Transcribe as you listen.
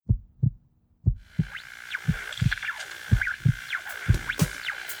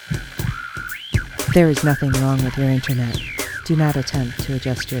There is nothing wrong with your internet. Do not attempt to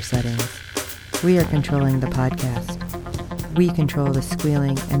adjust your settings. We are controlling the podcast. We control the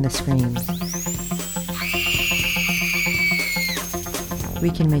squealing and the screams.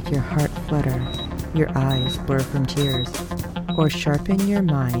 We can make your heart flutter, your eyes blur from tears, or sharpen your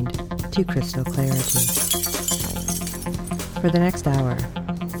mind to crystal clarity. For the next hour,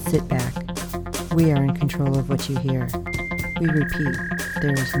 sit back. We are in control of what you hear. We repeat,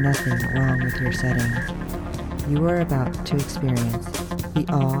 there is nothing wrong with your settings. You are about to experience the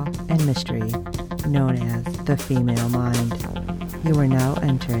awe and mystery known as the female mind. You are now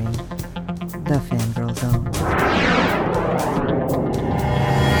entering the Fangirl Zone.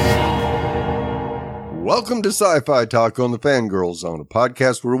 Welcome to Sci-Fi Talk on the Fangirl Zone, a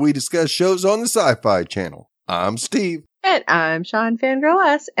podcast where we discuss shows on the Sci-Fi Channel. I'm Steve. And I'm Sean Fangirl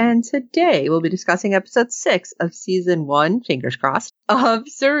S, and today we'll be discussing episode 6 of season 1, fingers crossed, of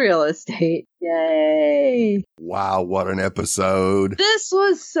Surreal Estate. Yay! Wow, what an episode. This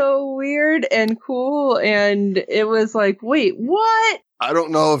was so weird and cool, and it was like, wait, what? I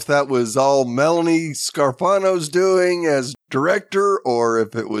don't know if that was all Melanie Scarfano's doing as director or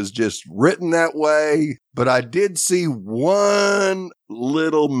if it was just written that way, but I did see one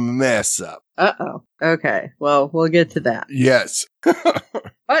little mess up. Uh-oh. Okay, well, we'll get to that. Yes.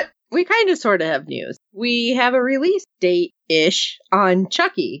 But we kind of sort of have news. We have a release date-ish on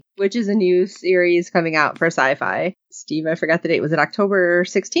Chucky, which is a new series coming out for Sci-Fi. Steve, I forgot the date. Was it October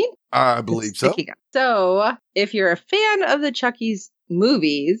 16th? I believe so. So, if you're a fan of the Chucky's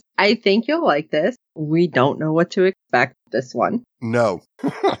movies, I think you'll like this. We don't know what to expect this one. No.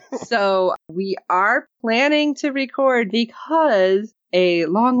 So, we are planning to record because a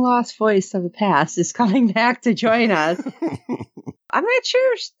long-lost voice of the past is coming back to join us. I'm not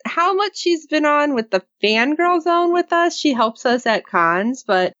sure how much she's been on with the Fangirl Zone with us. She helps us at cons,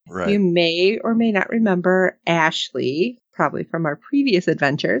 but You may or may not remember Ashley, probably from our previous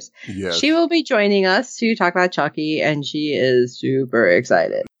adventures. Yes. She will be joining us to talk about Chucky, and she is super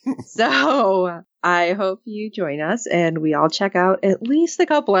excited. So I hope you join us, and we all check out at least a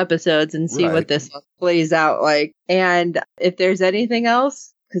couple episodes and see what this one plays out like. And if there's anything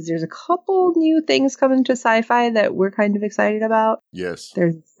else, because there's a couple new things coming to Sci-Fi that we're kind of excited about. Yes.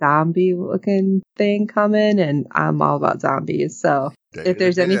 There's a zombie-looking thing coming, and I'm all about zombies. So if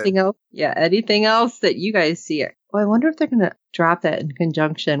there's anything else, anything else that you guys see. Well, I wonder if they're going to drop that in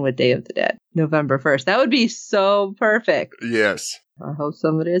conjunction with Day of the Dead, November 1st. That would be so perfect. Yes. I hope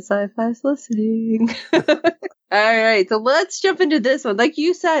somebody at Sci-Fi is listening. All right, so let's jump into this one. Like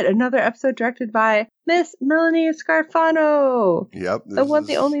you said, another episode directed by Miss Melanie Scarfano. Yep. The one,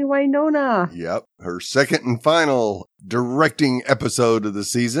 the only Winona. Yep. Her second and final directing episode of the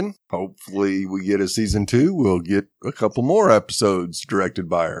season. Hopefully we get a season 2. We'll get a couple more episodes directed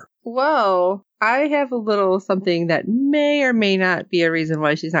by her. Well, I have a little something that may or may not be a reason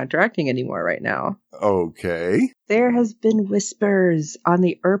why she's not directing anymore right now. Okay. There has been whispers on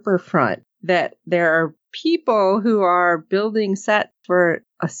the Erper front that there are people who are building sets for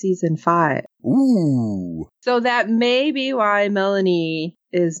a season 5. Ooh. So that may be why Melanie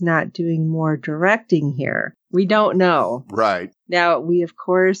is not doing more directing here. We don't know. Right. Now, we, of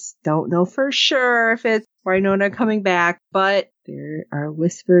course, don't know for sure if it's Winona coming back, but there are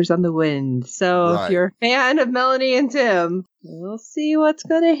whispers on the wind. So if you're a fan of Melanie and Tim, we'll see what's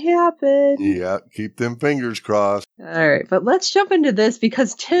going to happen. Yeah, keep them fingers crossed. All right, but let's jump into this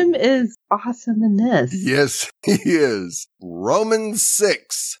because Tim is awesome in this. Yes, he is. Roman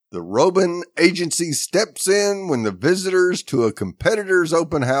 6. The Robin agency steps in when the visitors to a competitor's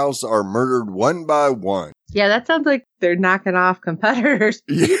open house are murdered one by one. Yeah, that sounds like they're knocking off competitors'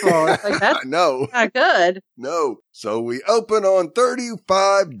 people. Yeah, like, that's no. not good. No. So we open on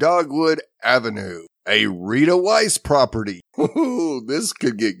 35 Dogwood Avenue, a Rita Weiss property. Ooh, this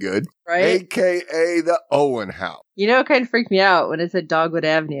could get good. Right? AKA the Owen House. You know, it kind of freaked me out when it said Dogwood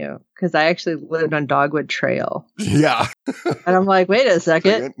Avenue because I actually lived on Dogwood Trail. Yeah. And I'm like, wait a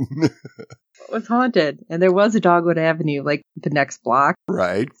second. It was haunted. And there was a Dogwood Avenue, like the next block.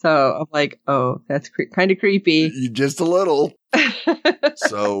 Right. So I'm like, oh, that's kind of creepy. Just a little.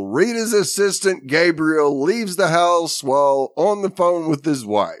 So Rita's assistant, Gabriel, leaves the house while on the phone with his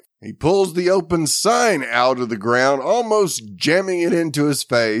wife. He pulls the open sign out of the ground, almost jamming it into his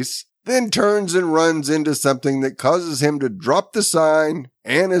face, then turns and runs into something that causes him to drop the sign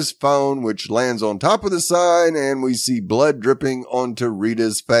and his phone, which lands on top of the sign, and we see blood dripping onto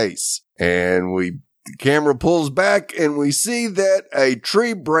Rita's face. And the camera pulls back, and we see that a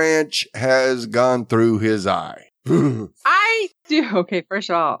tree branch has gone through his eye. I do. Okay, first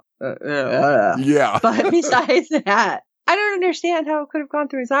of all, yeah. but besides that, I don't understand how it could have gone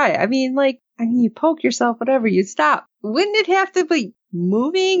through his eye. I mean, you poke yourself, whatever, you stop. Wouldn't it have to be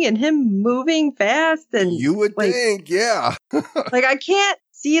moving and him moving fast? And you would think, yeah. I can't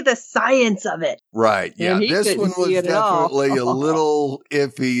see the science of it. Right. Yeah. This one was definitely a little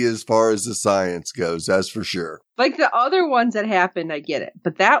iffy as far as the science goes. That's for sure. Like the other ones that happened, I get it.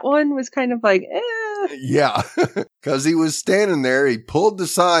 But that one was kind of like, Yeah. Because he was standing there. He pulled the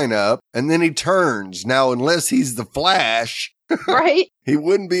sign up and then he turns. Now, unless he's the Flash, right? He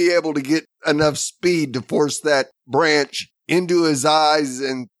wouldn't be able to get enough speed to force that branch into his eyes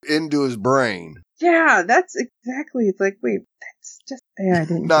and into his brain. Yeah, that's exactly. It's like, wait, that's just I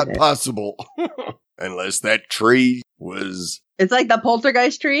didn't not possible. Unless that tree was... It's like the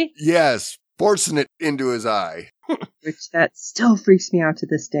poltergeist tree? Yes, forcing it into his eye. Which that still freaks me out to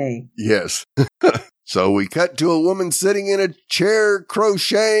this day. Yes. So we cut to a woman sitting in a chair,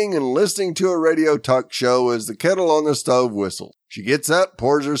 crocheting and listening to a radio talk show as the kettle on the stove whistles. She gets up,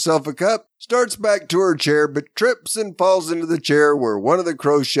 pours herself a cup, starts back to her chair, but trips and falls into the chair where one of the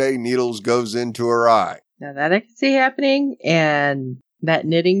crochet needles goes into her eye. Now that I can see happening, and that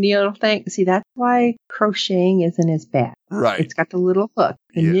knitting needle thing, see, that's why crocheting isn't as bad. Right. It's got the little hook.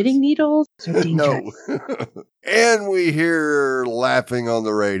 The knitting needles are dangerous. No. And we hear her laughing on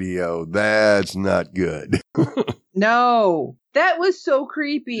the radio. That's not good. No. That was so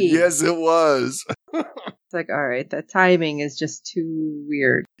creepy. Yes, it was. It's like, all right, the timing is just too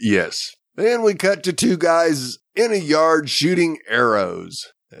weird. Yes. Then we cut to two guys in a yard shooting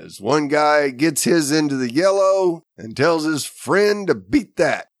arrows. As one guy gets his into the yellow and tells his friend to beat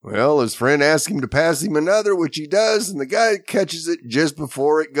that. Well, his friend asks him to pass him another, which he does, and the guy catches it just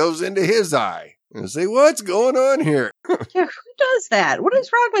before it goes into his eye. And I say, what's going on here? Yeah, who does that? What is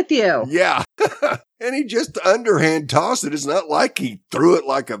wrong with you? Yeah. And he just underhand tossed it. It's not like he threw it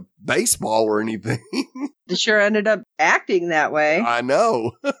like a baseball or anything. It sure ended up acting that way. I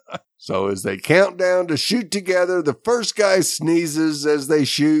know. So as they count down to shoot together, the first guy sneezes as they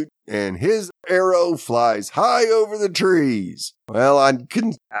shoot, and his arrow flies high over the trees. Well, I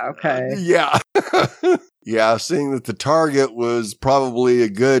couldn't... Okay. Yeah. Yeah, seeing that the target was probably a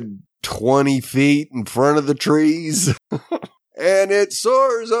good 20 feet in front of the trees. And it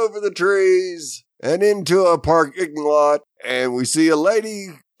soars over the trees and into a parking lot. And we see a lady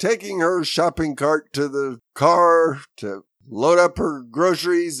taking her shopping cart to the car to load up her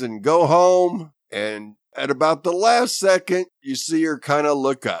groceries and go home. And at about the last second, you see her kind of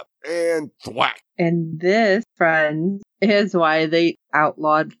look up and thwack. And this, friends, is why they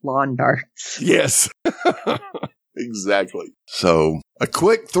outlawed lawn darts. Yes. Exactly. So, a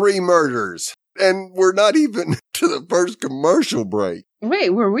quick 3 murders. And we're not even to the first commercial break.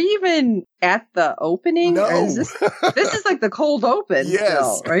 Wait, were we even at the opening? No. Or is this is like the cold open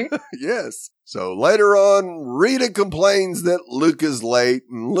still, right? Yes. So later on, Rita complains that Luke is late,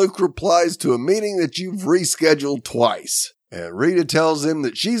 and Luke replies to a meeting that you've rescheduled twice. And Rita tells him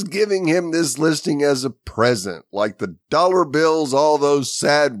that she's giving him this listing as a present, like the dollar bills all those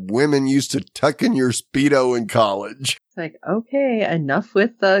sad women used to tuck in your Speedo in college. It's like, okay, enough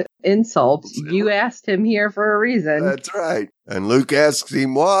with the insults. You asked him here for a reason. That's right. And Luke asks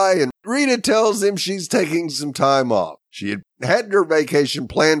him why, and Rita tells him she's taking some time off. She had her vacation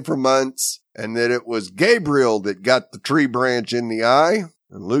planned for months, and that it was Gabriel that got the tree branch in the eye.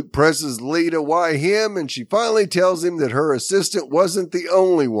 And Luke presses Lita why him, and she finally tells him that her assistant wasn't the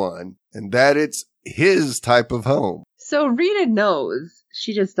only one, and that it's his type of home. So Rita knows.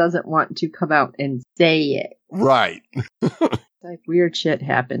 She just doesn't want to come out and say it. Right. Like weird shit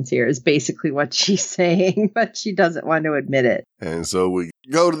happens here is basically what she's saying, but she doesn't want to admit it. And so we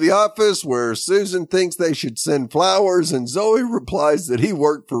go to the office where Susan thinks they should send flowers, and Zoe replies that he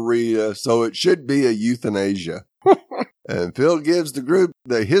worked for Rita, so it should be a euthanasia. And Phil gives the group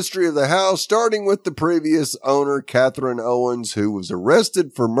the history of the house, starting with the previous owner, Catherine Owens, who was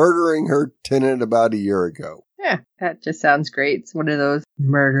arrested for murdering her tenant about a year ago. Yeah, that just sounds great. It's one of those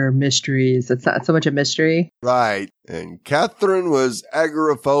murder mysteries. It's not so much a mystery. Right. And Catherine was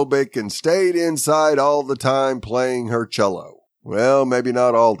agoraphobic and stayed inside all the time playing her cello. Well, maybe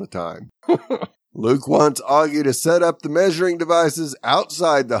not all the time. Luke wants Augie to set up the measuring devices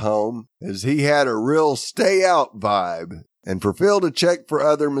outside the home, as he had a real stay-out vibe, and for Phil to check for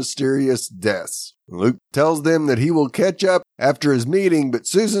other mysterious deaths. Luke tells them that he will catch up after his meeting, but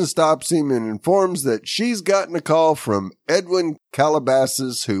Susan stops him and informs that she's gotten a call from Edwin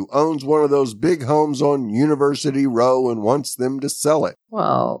Calabasas, who owns one of those big homes on University Row and wants them to sell it.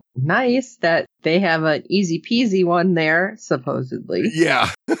 Well, nice that they have an easy peasy one there, supposedly.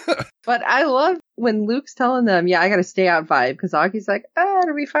 Yeah. But I love when Luke's telling them, yeah, I got to stay out vibe, because Augie's like,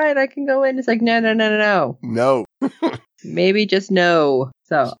 it'll be fine. I can go in. It's like, no. No. Maybe just no.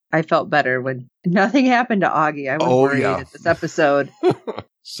 So I felt better when nothing happened to Augie. I was worried at this episode.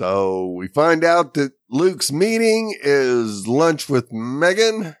 So we find out that Luke's meeting is lunch with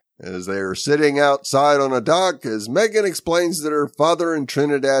Megan as they are sitting outside on a dock as Megan explains that her father and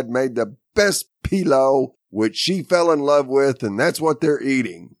Trinidad made the best pilau, which she fell in love with, and that's what they're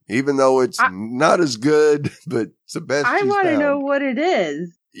eating, even though it's not as good, but it's the best. I want to know what it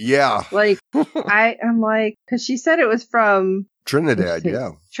is. Yeah. Like, I'm like, because she said it was from Trinidad,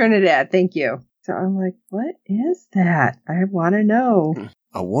 yeah. Trinidad, thank you. So I'm like, what is that? I want to know.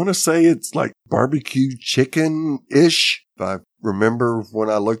 I want to say it's like barbecue chicken-ish, if I remember when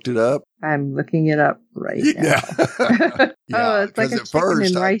I looked it up. I'm looking it up right now. Oh, it's like a chicken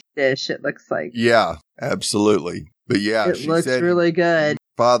and rice dish, it looks like. Yeah, absolutely. But yeah, it looks really good.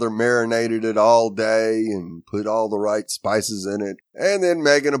 Father marinated it all day and put all the right spices in it. And then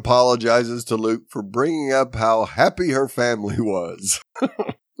Megan apologizes to Luke for bringing up how happy her family was.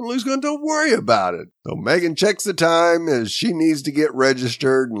 Luke's going, don't worry about it. So Megan checks the time as she needs to get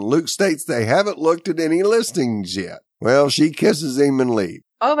registered, and Luke states they haven't looked at any listings yet. Well, she kisses him and leaves.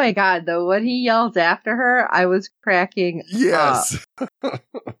 Oh my God, though, when he yells after her, I was cracking Yes. up.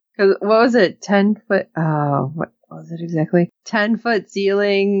 Because what was it? 10 foot, what was it exactly? 10-foot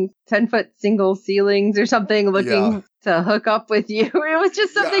ceiling, 10-foot single ceilings or something looking to hook up with you. It was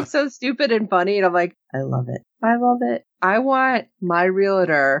just something so stupid and funny. And I'm like, I love it. I love it. I want my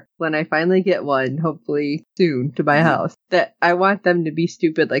realtor, when I finally get one, hopefully soon to my house, that I want them to be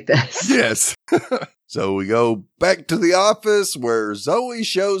stupid like this. Yes. So we go back to the office where Zoe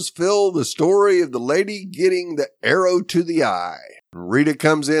shows Phil the story of the lady getting the arrow to the eye. Rita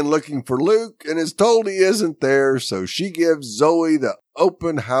comes in looking for Luke and is told he isn't there, so she gives Zoe the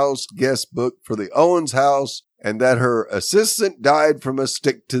open house guest book for the Owens house and that her assistant died from a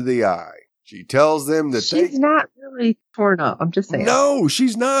stick to the eye. She tells them that she's not really torn up. I'm just saying. No,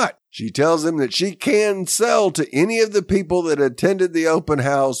 she's not. She tells them that she can sell to any of the people that attended the open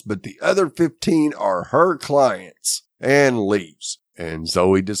house, but the other 15 are her clients, and leaves. And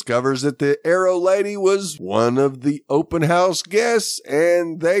Zoe discovers that the arrow lady was one of the open house guests,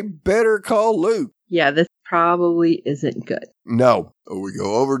 and they better call Luke. Yeah, this probably isn't good. No. We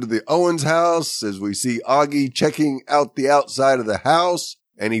go over to the Owens house as we see Augie checking out the outside of the house,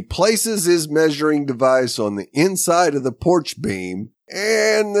 and he places his measuring device on the inside of the porch beam,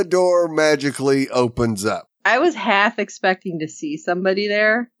 and the door magically opens up. I was half expecting to see somebody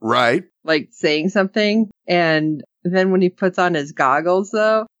there. Right. Like saying something, and then when he puts on his goggles,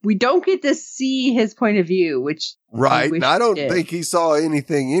 though, we don't get to see his point of view, which... Right, and I don't think he saw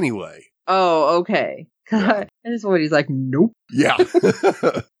anything anyway. Oh, okay. Yeah. And this one, he's like, nope. Yeah.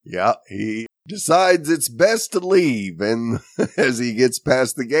 Yeah, he decides it's best to leave, and as he gets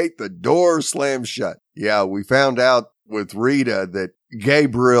past the gate, the door slams shut. Yeah, we found out with Rita that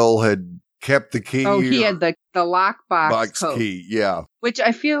Gabriel had kept the key. Oh, he had the lockbox code. Key, yeah. Which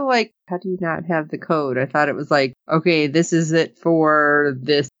I feel like, how do you not have the code? I thought it was like, okay, this is it for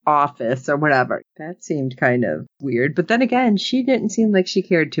this office or whatever. That seemed kind of weird. But then again, she didn't seem like she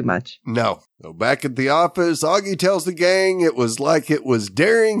cared too much. No. So back at the office, Augie tells the gang it was like it was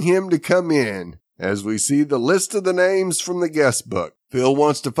daring him to come in, as we see the list of the names from the guest book. Phil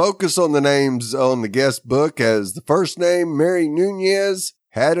wants to focus on the names on the guest book, as the first name, Mary Nunez,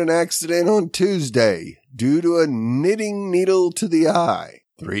 had an accident on Tuesday due to a knitting needle to the eye.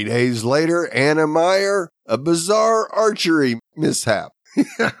 3 days later, Anna Meyer, a bizarre archery mishap.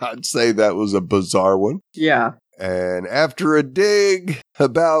 I'd say that was a bizarre one. Yeah. And after a dig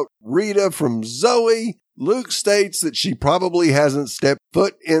about Rita from Zoe, Luke states that she probably hasn't stepped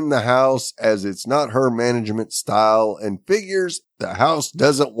foot in the house as it's not her management style and figures the house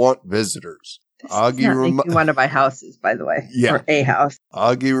doesn't want visitors. Augie one of my houses, by the way. Yeah. Or a house.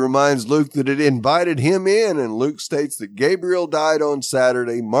 Augie reminds Luke that it invited him in, and Luke states that Gabriel died on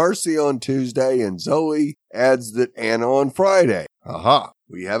Saturday, Marcy on Tuesday, and Zoe adds that Anna on Friday. Aha,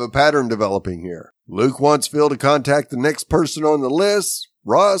 we have a pattern developing here. Luke wants Phil to contact the next person on the list,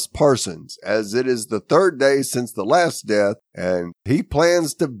 Ross Parsons, as it is the third day since the last death, and he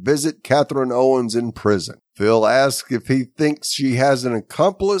plans to visit Catherine Owens in prison. Phil asks if he thinks she has an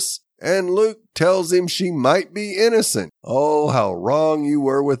accomplice, and Luke tells him she might be innocent. Oh, how wrong you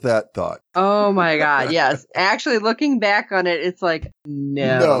were with that thought. Oh my God, yes. Actually, looking back on it, it's like,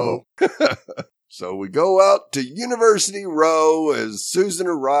 no. So we go out to University Row as Susan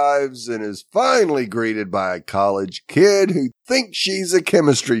arrives and is finally greeted by a college kid who thinks she's a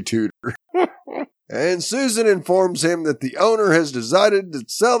chemistry tutor. And Susan informs him that the owner has decided to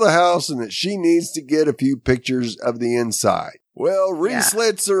sell the house and that she needs to get a few pictures of the inside. Well, Reese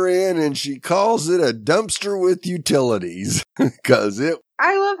lets her in and she calls it a dumpster with utilities. Because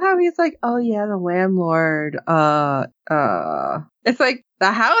I love how he's like, oh yeah, the landlord. It's like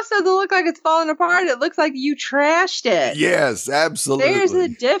the house doesn't look like it's falling apart. It looks like you trashed it. Yes, absolutely. There's a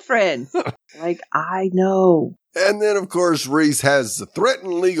difference. Like, I know. And then, of course, Reese has to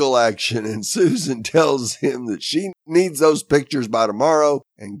threaten legal action, and Susan tells him that she needs those pictures by tomorrow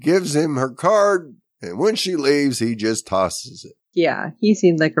and gives him her card. And when she leaves, he just tosses it. Yeah, he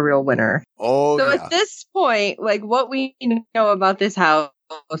seemed like a real winner. Oh, so at this point, like what we know about this house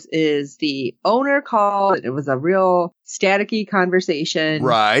is the owner called. It was a real staticky conversation.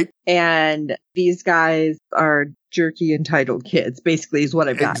 Right. And these guys are jerky entitled kids, basically, is what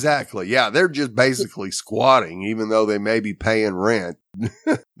I've got. Exactly. Yeah, they're just basically squatting, even though they may be paying rent.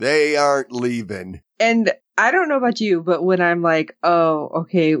 They aren't leaving. And I don't know about you, but when I'm like, oh,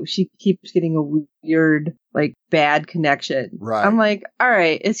 okay, she keeps getting a weird, like, bad connection. Right. I'm like, all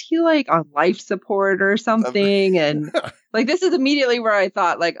right, is he like on life support or something? And like, this is immediately where I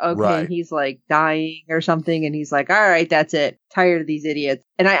thought, like, okay, he's like dying or something. And he's like, all right, that's it. Tired of these idiots.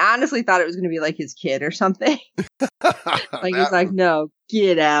 And I honestly thought it was going to be like his kid or something. Like, he's like, no,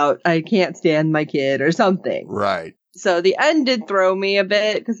 get out. I can't stand my kid or something. Right. So the end did throw me a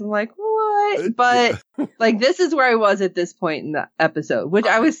bit because I'm like, what? But like, this is where I was at this point in the episode, which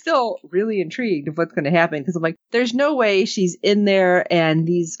I was still really intrigued of what's going to happen. Because I'm like, there's no way she's in there and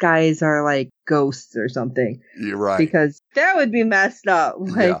these guys are like ghosts or something. You're right. Because that would be messed up.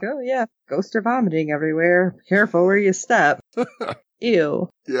 Like, oh yeah, ghosts are vomiting everywhere. Careful where you step. Ew.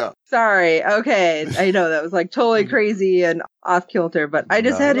 Yeah. Sorry. Okay. I know that was like totally crazy and off kilter, but I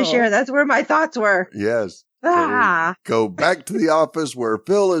just had to share. That's where my thoughts were. Yes. So go back to the office where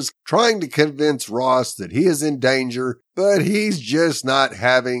Phil is trying to convince Ross that he is in danger, but he's just not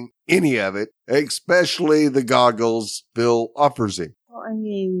having any of it, especially the goggles Phil offers him. Well, I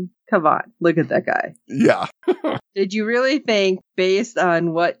mean, come on. Look at that guy. Yeah. Did you really think, based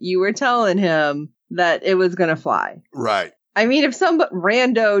on what you were telling him, that it was going to fly? Right. I mean, if some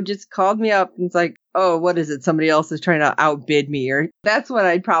rando just called me up and it's like, oh, what is it? Somebody else is trying to outbid me, or that's what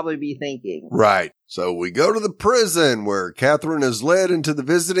I'd probably be thinking. Right. So we go to the prison where Catherine is led into the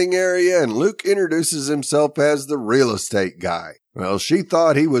visiting area and Luke introduces himself as the real estate guy. Well, she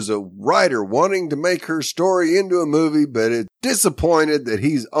thought he was a writer wanting to make her story into a movie, but is disappointed that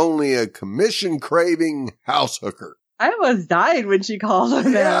he's only a commission-craving house hooker. I almost died when she called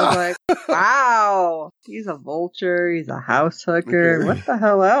him that. I was like, wow, he's a vulture. He's a house hooker. What the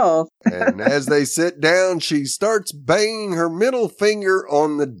hell else? And as they sit down, she starts banging her middle finger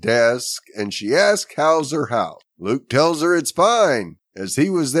on the desk and she asks, how's her house? Luke tells her it's fine, as he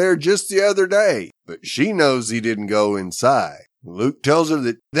was there just the other day, but she knows he didn't go inside. Luke tells her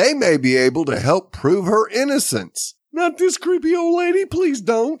that they may be able to help prove her innocence. Not this creepy old lady, please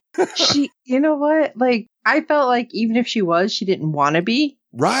don't. You know what? Like, I felt like even if she was, she didn't want to be.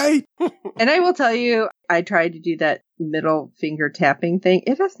 Right. And I will tell you, I tried to do that middle finger tapping thing.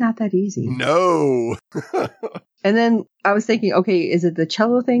 It is not that easy. No. And then I was thinking, okay, is it the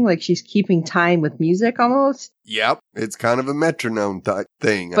cello thing? Like she's keeping time with music almost? Yep. It's kind of a metronome type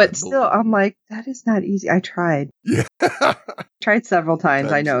thing. But still, I'm like, that is not easy. I tried. Yeah. Tried several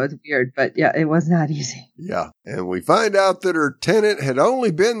times. I know it's weird, but yeah, it was not easy. Yeah. And we find out that her tenant had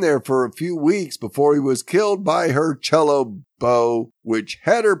only been there for a few weeks before he was killed by her cello bow, which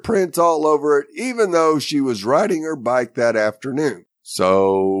had her prints all over it, even though she was riding her bike that afternoon.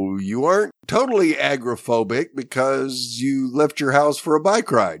 So you aren't totally agoraphobic because you left your house for a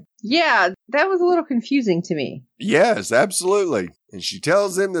bike ride. Yeah, that was a little confusing to me. Yes, absolutely. And she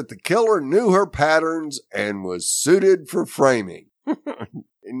tells him that the killer knew her patterns and was suited for framing.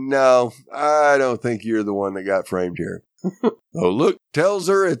 No, I don't think you're the one that got framed here. So Luke tells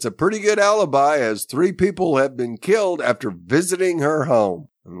her it's a pretty good alibi as 3 people have been killed after visiting her home.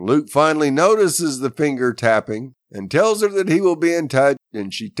 And Luke finally notices the finger tapping and tells her that he will be in touch,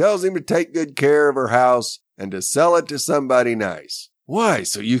 and she tells him to take good care of her house and to sell it to somebody nice. Why?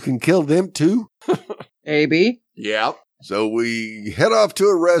 So you can kill them too? Maybe. Yep. So we head off to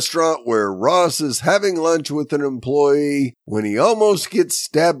a restaurant where Ross is having lunch with an employee when he almost gets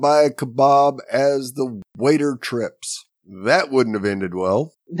stabbed by a kebab as the waiter trips. That wouldn't have ended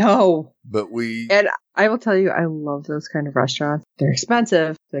well. No. But And I will tell you, I love those kind of restaurants. They're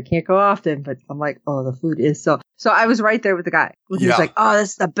expensive, so I can't go often, but I'm like, oh, the food is so I was right there with the guy. He was like, oh,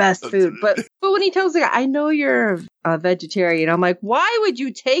 this is the best food. But when he tells the guy, I know you're a vegetarian, I'm like, why would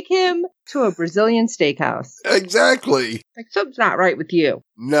you take him to a Brazilian steakhouse? Exactly. Like, something's not right with you.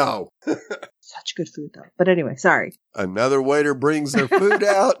 No. Such good food, though. But anyway, sorry. Another waiter brings their food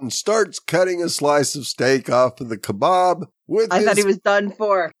out and starts cutting a slice of steak off of the kebab with I thought he was done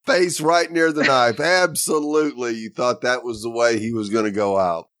for. Face right near the knife. Absolutely. You thought that was the way he was going to go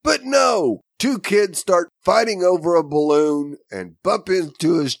out. But no. Two kids start fighting over a balloon and bump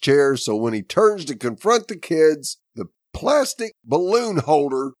into his chair. So when he turns to confront the kids, the plastic balloon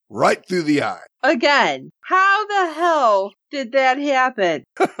holder right through the eye. Again, how the hell did that happen?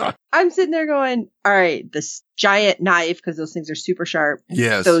 I'm sitting there going, all right, this giant knife, because those things are super sharp.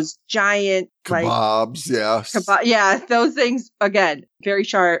 Yes. Those giant kebabs, yeah, those things, again, very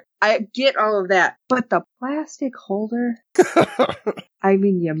sharp. I get all of that. But the plastic holder, I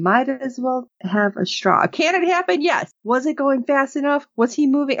mean, you might as well have a straw. Can it happen? Yes. Was it going fast enough? Was he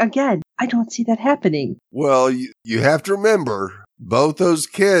moving? Again, I don't see that happening. Well, you have to remember, both those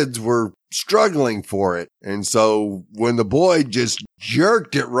kids were struggling for it. And so when the boy just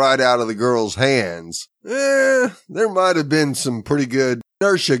jerked it right out of the girl's hands, there might have been some pretty good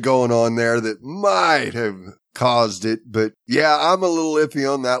inertia going on there that might have caused it. But yeah, I'm a little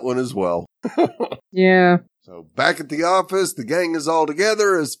iffy on that one as well. Yeah. So back at the office, the gang is all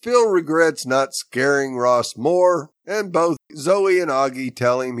together as Phil regrets not scaring Ross more, and both Zoe and Augie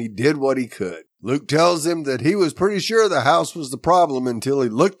tell him he did what he could. Luke tells him that he was pretty sure the house was the problem until he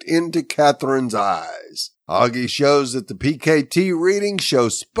looked into Catherine's eyes. Augie shows that the PKT readings show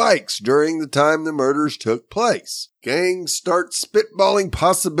spikes during the time the murders took place. Gang start spitballing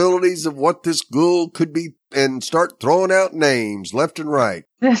possibilities of what this ghoul could be and start throwing out names left and right.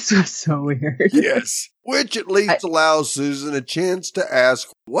 This was so weird. Yes. Which at least allows Susan a chance to ask,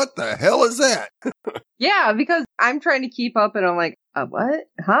 what the hell is that? Yeah, because I'm trying to keep up and I'm like, what?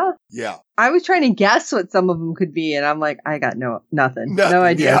 Huh? Yeah. I was trying to guess what some of them could be and I'm like, I got nothing. No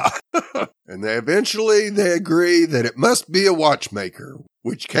idea. Yeah. And they agree that it must be a watchmaker,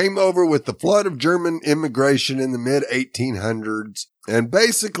 which came over with the flood of German immigration in the mid-1800s. And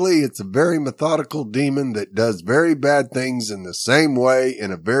basically, it's a very methodical demon that does very bad things in the same way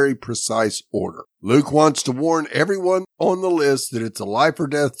in a very precise order. Luke wants to warn everyone on the list that it's a life or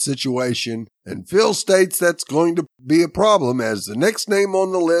death situation, and Phil states that's going to be a problem as the next name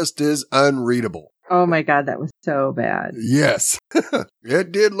on the list is unreadable. Oh my God, that was so bad. Yes.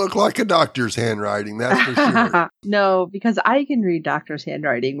 It did look like a doctor's handwriting, that's for sure. No, because I can read doctor's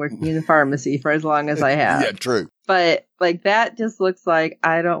handwriting working in the pharmacy for as long as I have. Yeah, true. But like that just looks like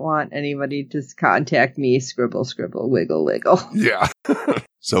I don't want anybody to contact me. Scribble, scribble, wiggle, wiggle. Yeah.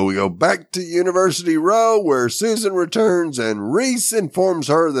 So we go back to University Row where Susan returns and Reese informs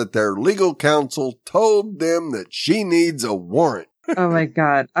her that their legal counsel told them that she needs a warrant. Oh my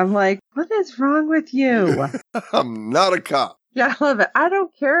God. I'm like, what is wrong with you? I'm not a cop. Yeah, I love it. I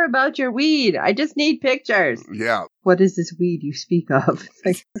don't care about your weed. I just need pictures. Yeah. What is this weed you speak of? It's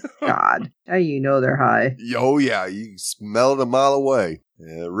like, God, how you know they're high? Oh, yeah. You smell it a mile away.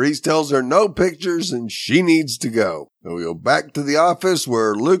 Reese tells her no pictures and she needs to go. So we go back to the office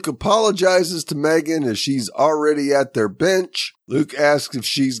where Luke apologizes to Megan as she's already at their bench. Luke asks if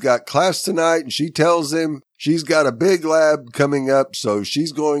she's got class tonight and she tells him she's got a big lab coming up, so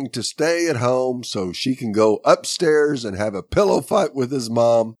she's going to stay at home so she can go upstairs and have a pillow fight with his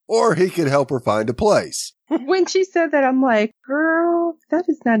mom, or he could help her find a place. When she said that, I'm like, girl, that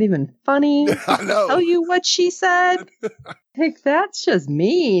is not even funny. I know. Tell you what she said? Like, that's just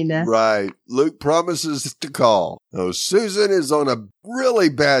mean. Right. Luke promises to call. So Susan is on a really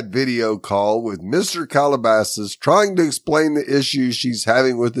bad video call with Mr. Calabasas trying to explain the issues she's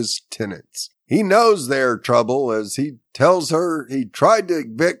having with his tenants. He knows they're trouble as he tells her he tried to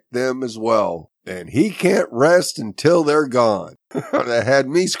evict them as well, and he can't rest until they're gone. That had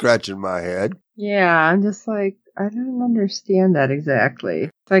me scratching my head. Yeah, I'm just like, I don't understand that exactly.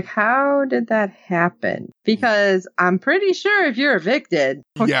 Like, how did that happen? Because I'm pretty sure if you're evicted,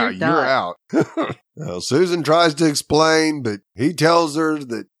 yeah, you're out. Well, Susan tries to explain, but he tells her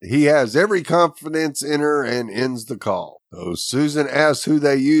that he has every confidence in her and ends the call. So Susan asks who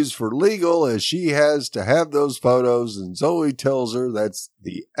they use for legal as she has to have those photos, and Zoe tells her that's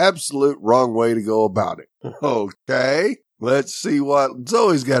the absolute wrong way to go about it. Okay. Let's see what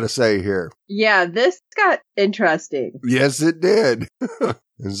Zoe's got to say here. Yeah, this got interesting. Yes, it did.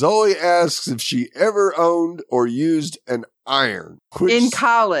 And Zoe asks if she ever owned or used an iron. In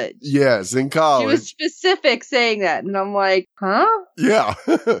college. Yes, in college. She was specific saying that. And I'm like, huh? Yeah.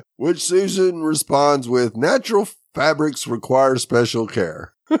 Which Susan responds with, natural fabrics require special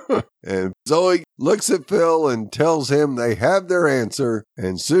care. And Zoe looks at Phil and tells him they have their answer,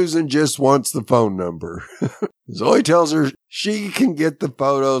 and Susan just wants the phone number. Zoe tells her she can get the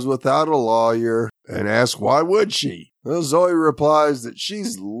photos without a lawyer and asks why would she? Well, Zoe replies that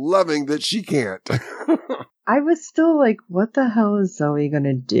she's loving that she can't. I was still like, what the hell is Zoe going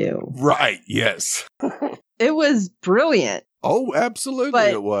to do? Right, yes. It was brilliant. Oh, absolutely But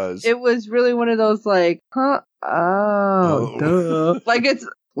it was. It was really one of those like, huh? Oh, duh. Like it's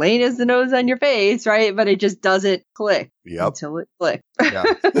plain as the nose on your face, right? But it just doesn't click until it clicks. Yeah.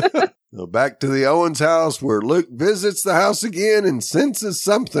 So back to the Owens house where Luke visits the house again and senses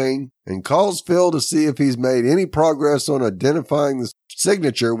something and calls Phil to see if he's made any progress on identifying the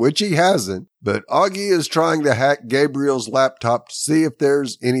signature, which he hasn't. But Augie is trying to hack Gabriel's laptop to see if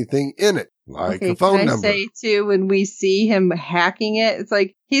there's anything in it, like a phone number. Can I say, too, when we see him hacking it, it's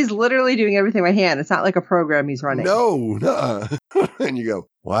like he's literally doing everything by hand. It's not like a program he's running. No, nuh-uh. And you go,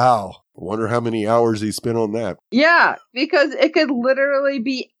 wow. I wonder how many hours he spent on that. Yeah, because it could literally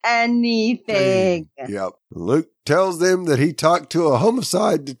be anything. Yep. Luke tells them that he talked to a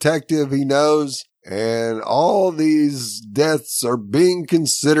homicide detective he knows, and all these deaths are being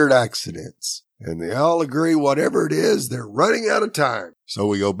considered accidents. And they all agree whatever it is, they're running out of time. So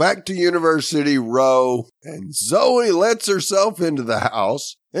we go back to University Row, and Zoe lets herself into the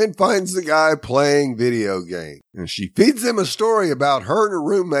house and finds the guy playing video games. And she feeds him a story about her and her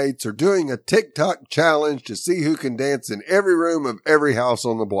roommates are doing a TikTok challenge to see who can dance in every room of every house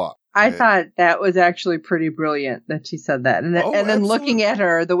on the block. I thought that was actually pretty brilliant that she said that. And then looking at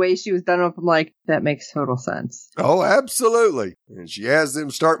her, the way she was done up, I'm like, that makes total sense. Oh, absolutely. And she has them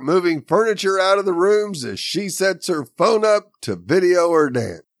start moving furniture out of the rooms as she sets her phone up to video or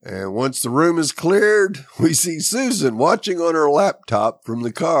dance. And once the room is cleared, we see Susan watching on her laptop from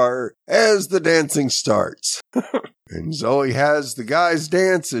the car as the dancing starts. And Zoe has the guys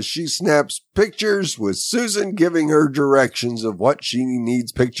dance as she snaps pictures with Susan giving her directions of what she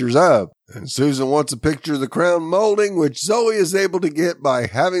needs pictures of. And Susan wants a picture of the crown molding, which Zoe is able to get by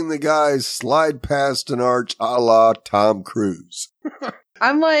having the guys slide past an arch a la Tom Cruise.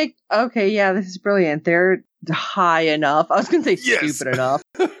 I'm like, okay, yeah, this is brilliant. They're high enough. I was going to say Yes. stupid enough.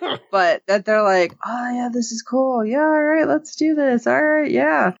 But that they're like, oh, yeah, this is cool. Yeah, all right, let's do this. All right,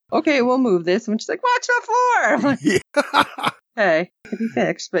 yeah. Okay, we'll move this. And she's like, watch the floor. I'm like, Yeah. hey, it can be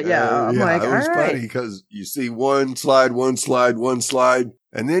fixed. But yeah, I'm like, it was all right. funny because you see one slide,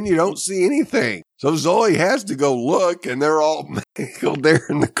 and then you don't see anything. So Zoe has to go look, and they're all mangled there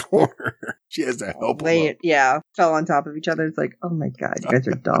in the corner. She has to help them up. Yeah, fell on top of each other. It's like, oh my God, you guys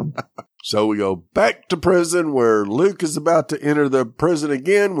are dumb. So we go back to prison where Luke is about to enter the prison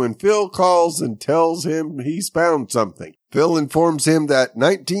again when Phil calls and tells him he's found something. Phil informs him that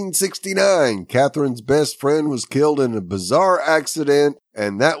 1969, Catherine's best friend was killed in a bizarre accident,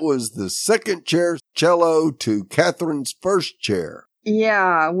 and that was the second chair cello to Catherine's first chair.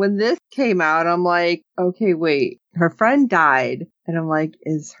 Yeah, when this came out, I'm like, okay, wait, her friend died. And I'm like,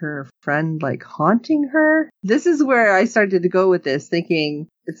 is her friend like haunting her? This is where I started to go with this, thinking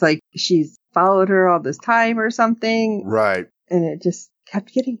it's like she's followed her all this time or something. Right. And it just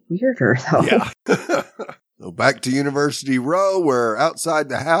kept getting weirder though. Yeah. So back to University Row, where outside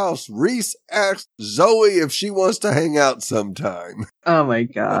the house, Reese asks Zoe if she wants to hang out sometime. Oh my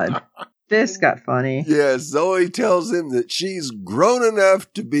God. This got funny. Yes, Zoe tells him that she's grown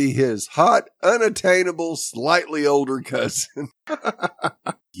enough to be his hot, unattainable, slightly older cousin.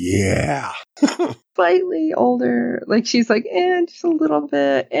 Yeah. Slightly older. Like she's like, just a little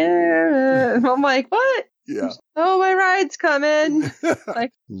bit. And I'm like, what? Yeah. Oh, my ride's coming.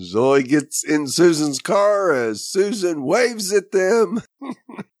 Like, Zoe gets in Susan's car as Susan waves at them.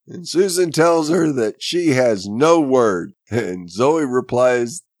 And Susan tells her that she has no word. And Zoe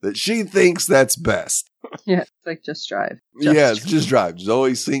replies that she thinks that's best. yeah, it's like, just drive. Just drive.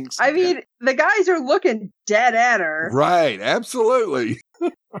 Zoe thinks. I mean, the guys are looking dead at her. Right, absolutely.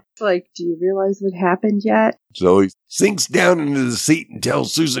 It's like, do you realize what happened yet? Zoe sinks down into the seat and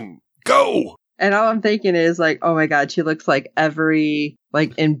tells Susan, go! And all I'm thinking is like, oh my God, she looks like every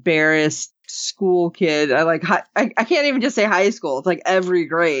like embarrassed school kid. I can't even just say high school. It's like every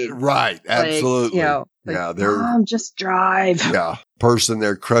grade. Right, absolutely. Like, yeah, they're Mom, just drive. Yeah, person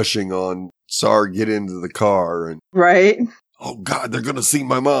they're crushing on. Sorry, get into the car and right. Oh God, they're gonna see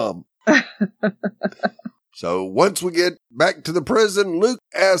my mom. So once we get back to the prison, Luke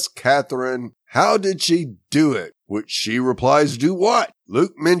asks Catherine, how did she do it? Which she replies, do what?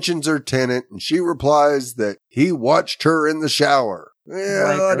 Luke mentions her tenant, and she replies that he watched her in the shower.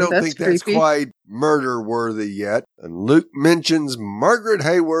 Well, I don't think that's quite murder-worthy yet. And Luke mentions Margaret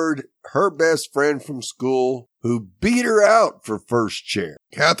Hayward, her best friend from school, who beat her out for first chair.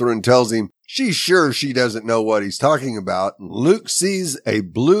 Catherine tells him she's sure she doesn't know what he's talking about. And Luke sees a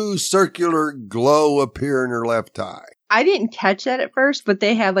blue circular glow appear in her left eye. I didn't catch that at first, but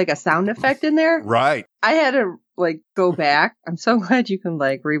they had like a sound effect in there. Right. I had to like go back. I'm so glad you can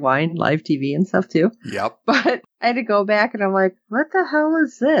like rewind live TV and stuff too. Yep. But I had to go back and I'm like, what the hell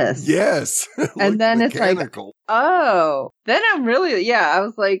is this? Yes. And then mechanical. it's like, oh, then I'm really, I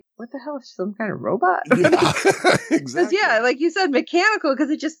was like, what the hell? Is some kind of robot? Yeah, exactly. Because like you said, mechanical, because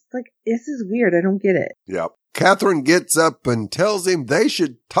it just like, this is weird. I don't get it. Yep. Catherine gets up and tells him they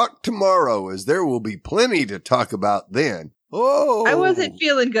should talk tomorrow, as there will be plenty to talk about then. Oh, I wasn't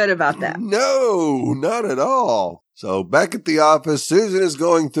feeling good about that. No, not at all. So back at the office, Susan is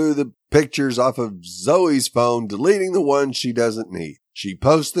going through the pictures off of Zoe's phone, deleting the ones she doesn't need. She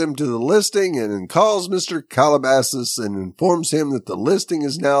posts them to the listing and then calls Mr. Calabasas and informs him that the listing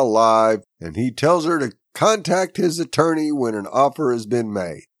is now live, and he tells her to contact his attorney when an offer has been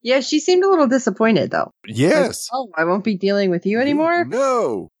made. Yeah, she seemed a little disappointed though. Yes. Like, I won't be dealing with you anymore?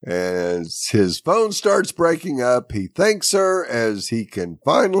 No. As his phone starts breaking up, he thanks her as he can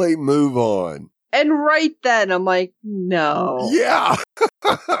finally move on. And right then, I'm like, no. Yeah.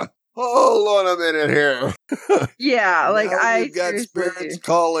 Hold on a minute here. Yeah, like now you've got spirits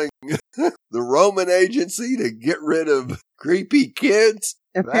calling the Roman agency to get rid of creepy kids.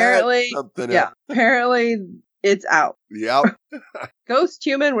 Apparently, That's something else. apparently it's out. Yep. Ghost,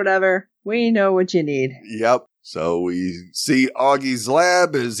 human, whatever. We know what you need. Yep. So we see Augie's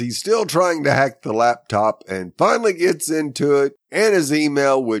lab as he's still trying to hack the laptop and finally gets into it and his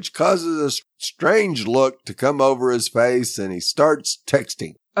email, which causes a strange look to come over his face, and he starts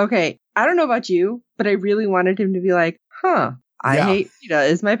texting. Okay, I don't know about you, but I really wanted him to be like, I hate Rita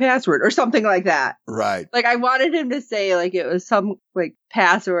is my password or something like that. Right. Like I wanted him to say like it was some like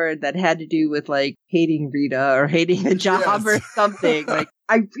password that had to do with like hating Rita or hating a job or something. Like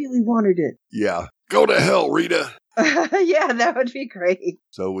I really wanted it. Yeah. Go to hell, Rita. Yeah, that would be great.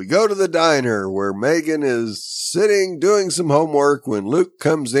 So we go to the diner where Megan is sitting doing some homework when Luke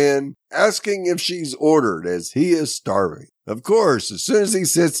comes in asking if she's ordered, as he is starving. Of course, as soon as he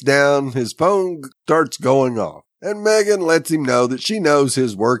sits down, his phone starts going off. And Megan lets him know that she knows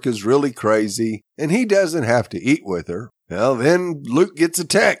his work is really crazy and he doesn't have to eat with her. Well, then Luke gets a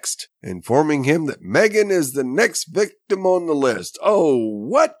text informing him that Megan is the next victim on the list. Oh,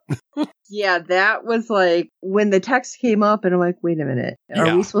 what? Yeah, that was like when the text came up and I'm like, wait a minute.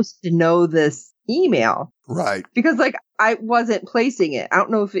 Are we supposed to know this email? Right. Because like I wasn't placing it. I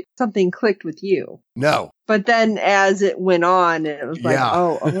don't know if something clicked with you. No. But then as it went on, it was like,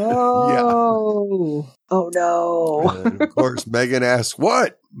 oh no. And of course, Megan asks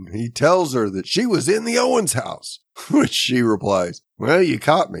what? He tells her that she was in the Owens house, which she replies, well, you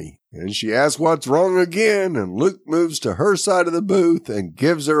caught me. And she asks what's wrong again, and Luke moves to her side of the booth and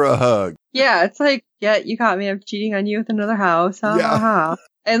gives her a hug. Yeah, it's like, yeah, you caught me. I'm cheating on you with another house.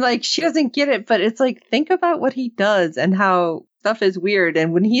 And like, she doesn't get it, but it's like, think about what he does and how stuff is weird.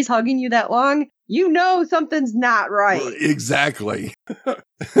 And when he's hugging you that long, you know something's not right. Exactly.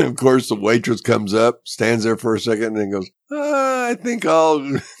 Of course, the waitress comes up, stands there for a second, and then goes, I think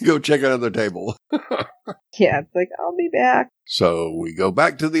I'll go check another table. Yeah, it's like, I'll be back. So we go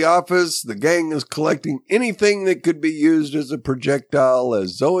back to the office. The gang is collecting anything that could be used as a projectile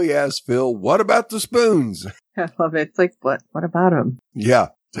as Zoe asks Phil, what about the spoons? I love it. It's like, what about them? Yeah,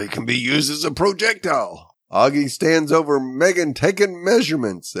 they can be used as a projectile. Augie stands over Megan taking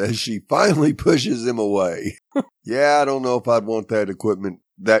measurements as she finally pushes him away. Yeah, I don't know if I'd want that equipment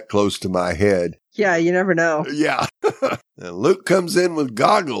that close to my head. Yeah, you never know. Yeah. And Luke comes in with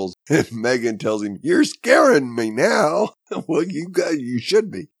goggles and Megan tells him, you're scaring me now. Well, you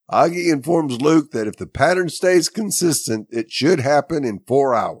should be. Augie informs Luke that if the pattern stays consistent, it should happen in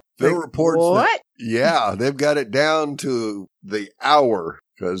 4 hours. Phil reports what? Yeah, they've got it down to the hour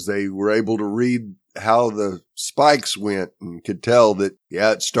because they were able to read how the spikes went and could tell that,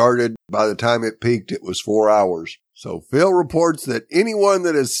 it started. By the time it peaked, it was 4 hours. So Phil reports that anyone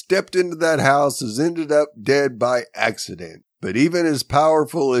that has stepped into that house has ended up dead by accident. But even as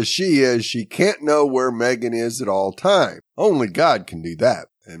powerful as she is, she can't know where Megan is at all times. Only God can do that.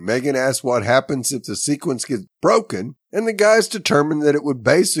 And Megan asks what happens if the sequence gets broken, and the guys determine that it would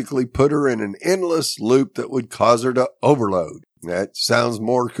basically put her in an endless loop that would cause her to overload. That sounds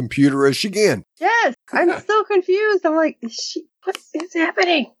more computerish again. Yes, I'm still confused. I'm like, what is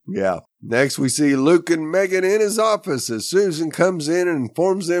happening? Yeah. Next, we see Luke and Megan in his office as Susan comes in and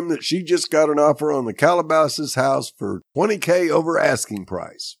informs them that she just got an offer on the Calabasas house for $20,000 over asking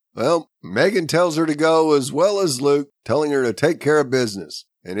price. Well, Megan tells her to go as well as Luke, telling her to take care of business.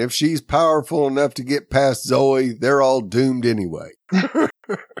 And if she's powerful enough to get past Zoe, they're all doomed anyway.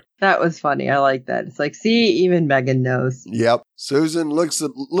 That was funny. I like that. It's like, see, even Megan knows. Yep. Susan looks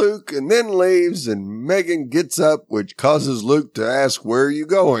at Luke and then leaves, and Megan gets up, which causes Luke to ask, where are you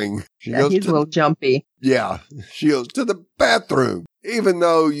going? He's a little jumpy. Yeah. She goes to the bathroom, even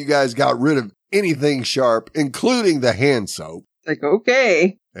though you guys got rid of anything sharp, including the hand soap. Like,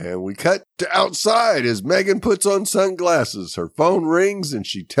 okay. And we cut to outside as Megan puts on sunglasses. Her phone rings and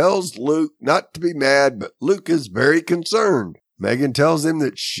she tells Luke not to be mad, but Luke is very concerned. Megan tells him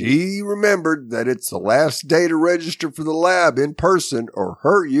that she remembered that it's the last day to register for the lab in person or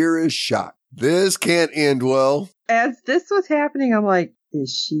her year is shot. This can't end well. As this was happening, I'm like,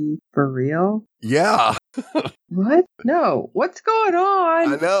 is she for real? Yeah. What? No. What's going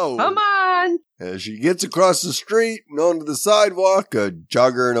on? I know. Come on. As she gets across the street and onto the sidewalk, a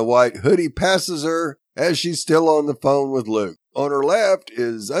jogger in a white hoodie passes her as she's still on the phone with Luke. On her left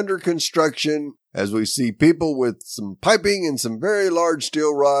is under construction as we see people with some piping and some very large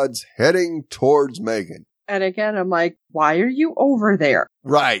steel rods heading towards Megan. And again, I'm like, why are you over there?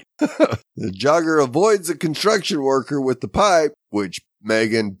 Right. The jogger avoids the construction worker with the pipe, which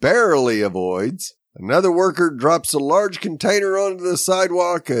Megan barely avoids. Another worker drops a large container onto the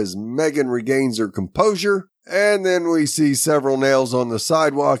sidewalk as Megan regains her composure. And then we see several nails on the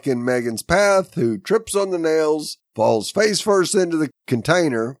sidewalk in Megan's path, who trips on the nails, falls face first into the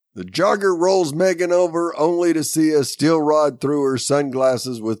container. The jogger rolls Megan over only to see a steel rod through her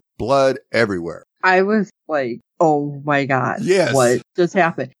sunglasses with blood everywhere. I was like, oh my God. Yes. What just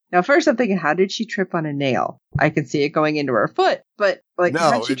happened? Now, first I'm thinking, how did she trip on a nail? I can see it going into her foot, but like,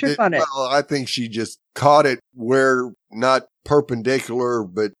 how did she trip on it? Well, I think she just caught it where not perpendicular,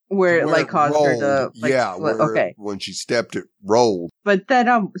 but where it like caused rolled. her to like, yeah, okay. When she stepped, it rolled. But then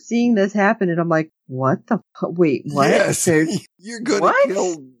I'm seeing this happen and I'm like, what the, wait, what? Yes, you're going to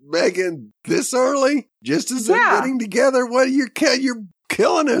kill Megan this early? Just as they're getting together? What, you're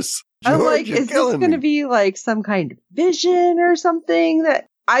killing us. George, I'm like, is this going to be like some kind of vision or something that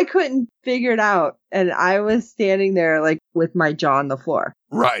I couldn't figure it out? And I was standing there like with my jaw on the floor.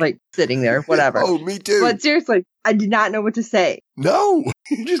 Right. Like sitting there, whatever. Oh, me too. But seriously, I did not know what to say. No.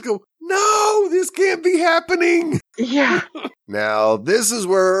 You just go, no, this can't be happening. Yeah. Now, this is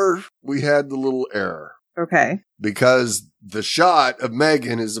where we had the little error. Okay. Because the shot of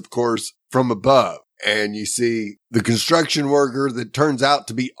Megan is, of course, from above. And you see the construction worker that turns out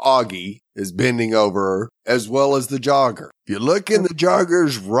to be Augie is bending over her, as well as the jogger. If you look in the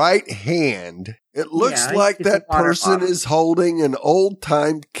jogger's right hand, it looks like that person is holding an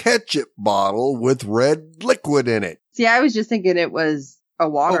old-time ketchup bottle with red liquid in it. See, I was just thinking it was a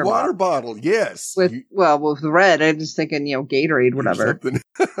water bottle, yes. With red, I'm just thinking, Gatorade, whatever.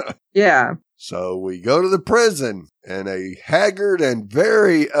 Yeah. So we go to the prison, and a haggard and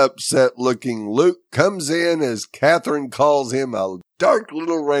very upset-looking Luke comes in as Catherine calls him a dark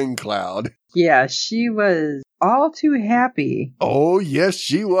little rain cloud. Yeah, she was all too happy. Oh, yes,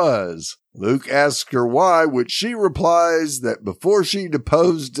 she was. Luke asks her why, which she replies that before she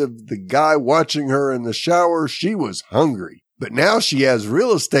deposed of the guy watching her in the shower, she was hungry. But now she has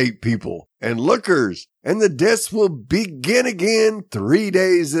real estate people and lookers, and the deaths will begin again 3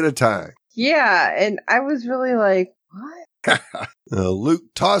 days at a time. Yeah, and I was really like, what? Luke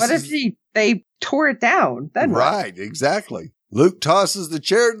tosses... What if they tore it down? Then right, exactly. Luke tosses the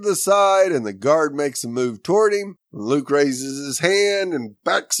chair to the side, and the guard makes a move toward him. Luke raises his hand and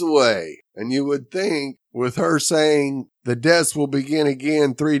backs away. And you would think, with her saying, the deaths will begin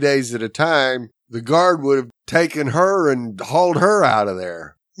again 3 days at a time, the guard would have taken her and hauled her out of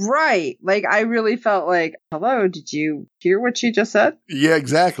there. Right. Like, I really felt like, hello, did you hear what she just said? Yeah,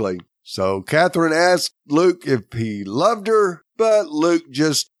 exactly. So Catherine asked Luke if he loved her, but Luke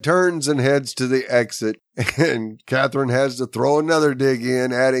just turns and heads to the exit, and Catherine has to throw another dig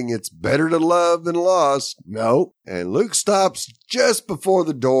in, adding it's better to love than lost. No. And Luke stops just before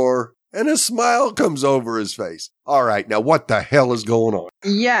the door, and a smile comes over his face. All right, now what the hell is going on?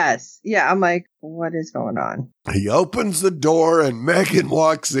 Yes. Yeah, I'm like, what is going on? He opens the door and Megan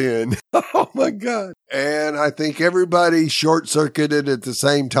walks in. Oh my God. And I think everybody short-circuited at the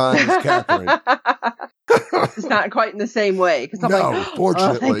same time as Catherine. It's not quite in the same way. No,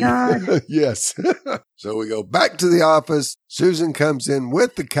 fortunately. Oh, thank God. Yes. So we go back to the office. Susan comes in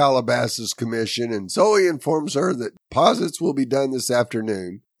with the Calabasas Commission, and Zoe informs her that deposits will be done this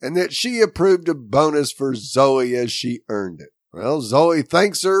afternoon, and that she approved a bonus for Zoe as she earned it. Well, Zoe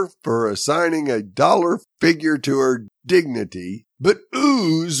thanks her for assigning a dollar figure to her dignity, but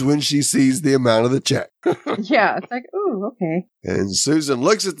oohs when she sees the amount of the check. Yeah, it's like, ooh, okay. And Susan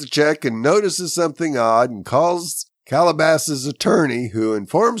looks at the check and notices something odd and calls Calabasas' attorney, who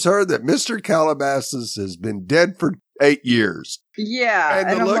informs her that Mr. Calabasas has been dead for 8 years. Yeah. And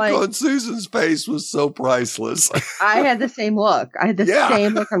the I'm look like, on Susan's face was so priceless. I had the same look. I had the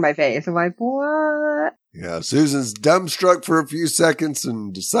same look on my face. I'm like, what? Yeah, Susan's dumbstruck for a few seconds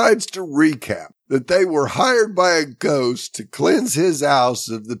and decides to recap that they were hired by a ghost to cleanse his house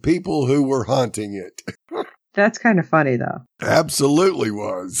of the people who were haunting it. That's kind of funny, though. Absolutely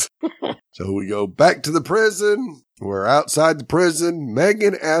was. So we go back to the prison. We're outside the prison.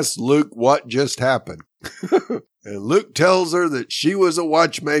 Megan asks Luke what just happened. And Luke tells her that she was a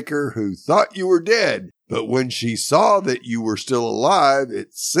watchmaker who thought you were dead. But when she saw that you were still alive,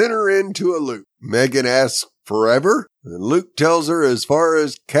 it sent her into a loop. Megan asks, forever? And Luke tells her as far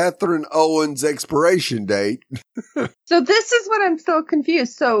as Catherine Owen's expiration date. So this is what I'm still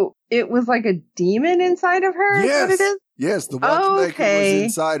confused. So it was like a demon inside of her? Yes. Is what it is? Yes, the watchmaker was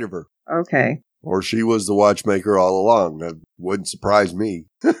inside of her. Okay. Or she was the watchmaker all along. That wouldn't surprise me.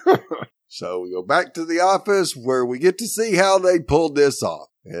 So we go back to the office where we get to see how they pulled this off.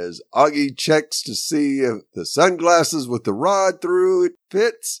 As Augie checks to see if the sunglasses with the rod through it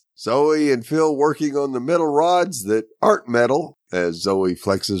fits, Zoe and Phil working on the metal rods that aren't metal, as Zoe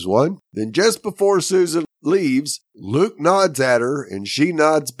flexes one. Then just before Susan leaves, Luke nods at her and she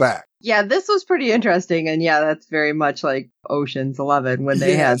nods back. Yeah, this was pretty interesting. And yeah, that's very much like Ocean's 11 when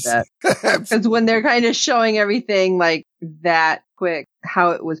they had that. Because when they're kind of showing everything like that quick,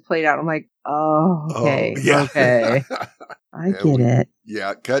 how it was played out, I'm like, oh, okay. Oh, yeah. Okay. I get it.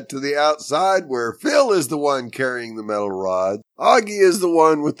 Yeah, cut to the outside where Phil is the one carrying the metal rod. Augie is the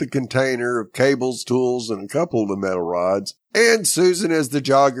one with the container of cables, tools, and a couple of the metal rods. And Susan is the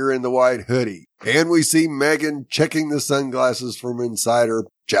jogger in the white hoodie. And we see Megan checking the sunglasses from inside her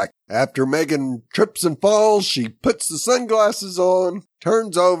jacket. After Megan trips and falls, she puts the sunglasses on,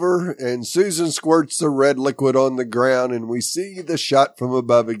 turns over, and Susan squirts the red liquid on the ground, and we see the shot from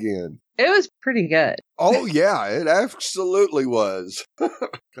above again. It was pretty good. Oh, yeah, it absolutely was.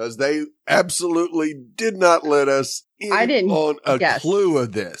 Because they absolutely did not let us in on a clue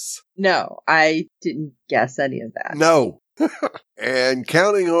of this. No, I didn't guess any of that. No. And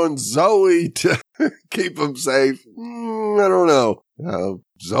counting on Zoe to keep them safe, I don't know.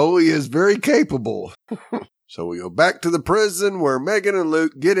 Zoe is very capable. So we go back to the prison where Megan and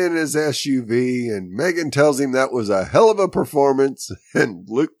Luke get in his SUV, and Megan tells him that was a hell of a performance, and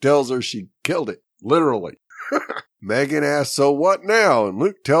Luke tells her she killed it, literally. Megan asks, so what now? And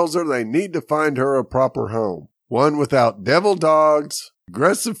Luke tells her they need to find her a proper home. One without devil dogs,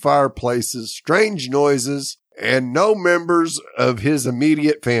 aggressive fireplaces, strange noises, and no members of his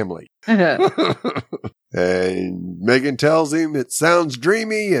immediate family. And Megan tells him it sounds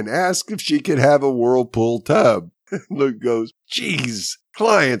dreamy and asks if she could have a whirlpool tub. Luke goes, geez,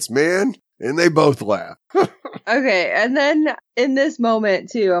 clients, man. And they both laugh. Okay. And then in this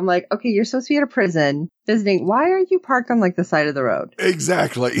moment, too, I'm like, okay, you're supposed to be at a prison visiting. Why are you parked on like the side of the road?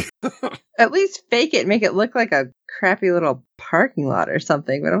 Exactly. At least fake it, make it look like a crappy little parking lot or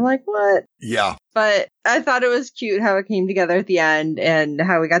something. But I'm like, what? Yeah. But I thought it was cute how it came together at the end and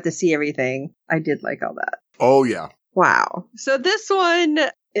how we got to see everything. I did like all that. Oh, yeah. Wow. So this one,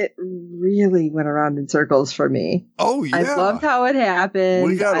 it really went around in circles for me. Oh, yeah. I loved how it happened.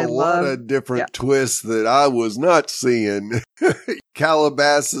 We got a lot of different twists that I was not seeing.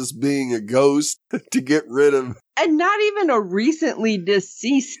 Calabasas being a ghost to get rid of. And not even a recently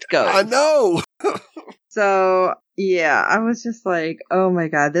deceased ghost. I know. So, yeah, I was just like, oh my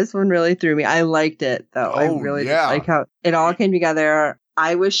God, this one really threw me. I liked it, though. I really did like how it all came together.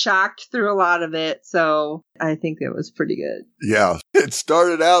 I was shocked through a lot of it, so I think it was pretty good. Yeah, it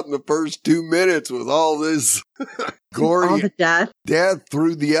started out in the first 2 minutes with all this gory all the death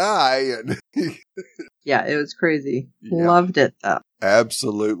through the eye. And yeah, it was crazy. Yeah. Loved it, though.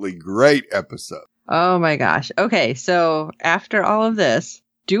 Absolutely great episode. Oh my gosh. Okay, so after all of this,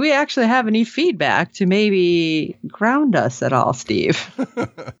 do we actually have any feedback to maybe ground us at all, Steve?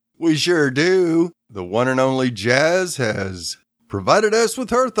 We sure do. The one and only Jazz has provided us with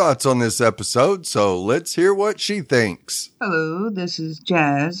her thoughts on this episode, so let's hear what she thinks. Hello, this is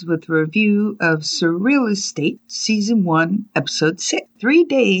Jazz with a review of Surreal Estate Season 1, Episode 6. 3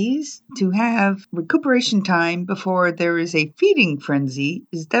 days to have recuperation time before there is a feeding frenzy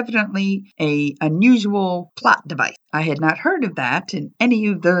is definitely an unusual plot device. I had not heard of that in any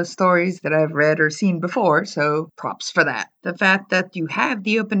of the stories that I've read or seen before, so props for that. The fact that you have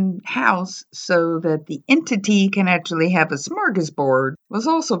the open house so that the entity can actually have a smorgasbord was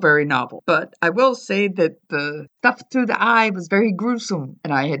also very novel. But I will say that the stuff through the eye was very gruesome,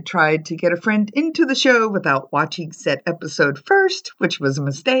 and I had tried to get a friend into the show without watching said episode first, which was a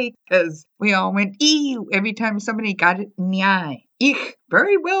mistake, because we all went, ew, every time somebody got it in the eye.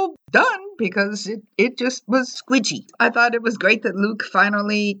 very well done because it just was squidgy. I thought it was great that Luke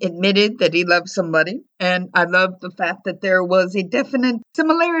finally admitted that he loved somebody. And I loved the fact that there was a definite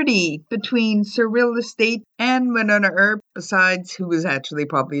similarity between Surreal Estate and Winona Earp, besides who was actually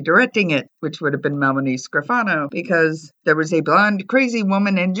probably directing it, which would have been Melanie Scrofano, because there was a blonde, crazy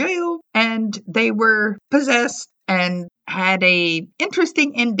woman in jail, and they were possessed and had a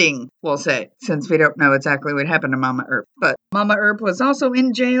interesting ending, we'll say, since we don't know exactly what happened to Mama Earp. But Mama Earp was also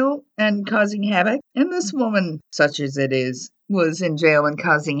in jail and causing havoc, and this woman, such as it is, was in jail and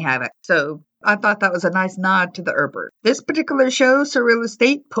causing havoc. So I thought that was a nice nod to the Earper. This particular show, Surreal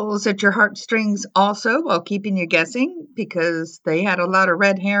Estate, pulls at your heartstrings also while keeping you guessing, because they had a lot of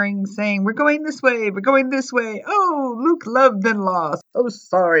red herrings saying, we're going this way, we're going this way. Oh, Luke loved and lost. Oh,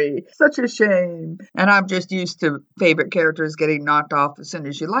 sorry. Such a shame. And I'm just used to favorite characters getting knocked off as soon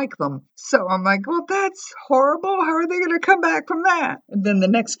as you like them. So I'm like, well, that's horrible. How are they going to come back from that? And then the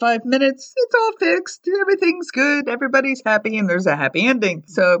next 5 minutes, it's all fixed. Everything's good. Everybody's happy and there's a happy ending.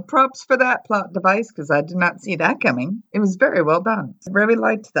 So props for that plot device, because I did not see that coming. It was very well done. I really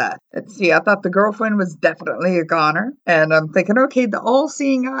liked that. Let's see, I thought the girlfriend was definitely a goner. And I'm thinking, okay, the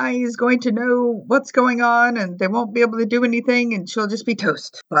all-seeing eye is going to know what's going on and they won't be able to do anything and she'll just be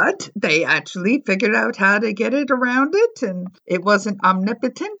toast. But they actually figured out how to get it around it, and it wasn't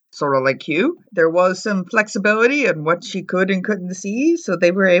omnipotent. Sort of like you. There was some flexibility in what she could and couldn't see, so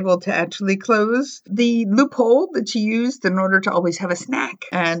they were able to actually close the loophole that she used in order to always have a snack.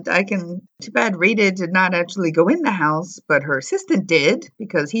 And too bad Rita did not actually go in the house, but her assistant did,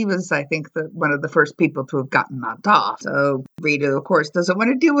 because he was, I think, one of the first people to have gotten knocked off. So Rita, of course, doesn't want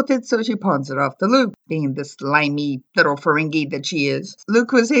to deal with it, so she pawns it off to Luke, being the slimy little Ferengi that she is.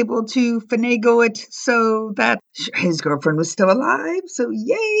 Luke was able to finagle it so that his girlfriend was still alive, so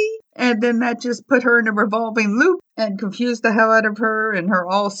yay! And then that just put her in a revolving loop and confused the hell out of her, and her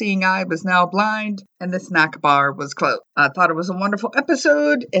all-seeing eye was now blind, and the snack bar was closed. I thought it was a wonderful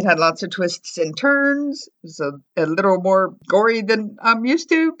episode. It had lots of twists and turns. It was a little more gory than I'm used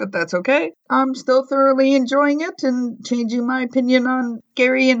to, but that's okay. I'm still thoroughly enjoying it and changing my opinion on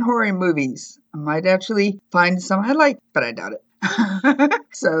scary and horror movies. I might actually find some I like, but I doubt it.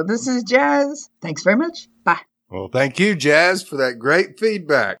 So this is Jazz. Thanks very much. Bye. Well, thank you, Jazz, for that great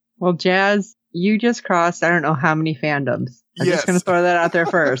feedback. Well, Jazz, you just crossed I don't know how many fandoms. I'm just going to throw that out there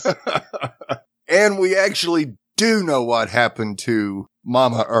first. And we actually do know what happened to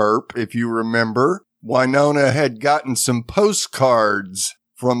Mama Earp, if you remember. Winona had gotten some postcards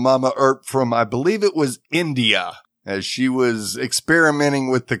from Mama Earp from, I believe it was India, as she was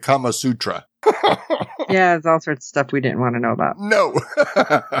experimenting with the Kama Sutra. Yeah, there's all sorts of stuff we didn't want to know about. No.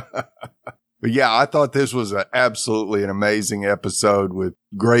 But yeah, I thought this was absolutely an amazing episode with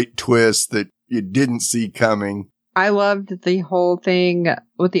great twists that you didn't see coming. I loved the whole thing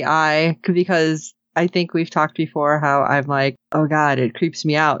with the eye, because I think we've talked before how I'm like, oh God, it creeps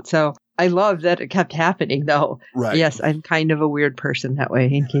me out. So I love that it kept happening, though. Right. Yes, I'm kind of a weird person that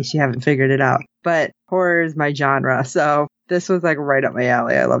way, in case you haven't figured it out. But horror is my genre, so this was like right up my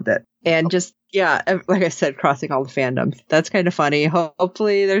alley. I loved it. And just, yeah, like I said, crossing all the fandoms. That's kind of funny.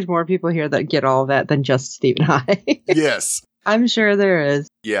 Hopefully there's more people here that get all of that than just Steve and I. Yes. I'm sure there is.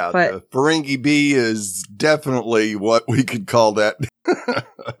 Yeah, but the Ferengi Bee is definitely what we could call that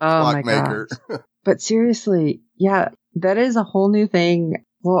clockmaker. But seriously, yeah, that is a whole new thing.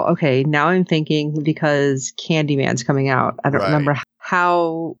 Well, okay, now I'm thinking, because Candyman's coming out. I don't remember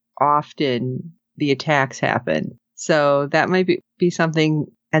how often the attacks happen. So that might be something.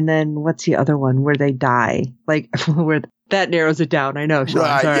 And then what's the other one where they die? Like, where that narrows it down. I know, Sean.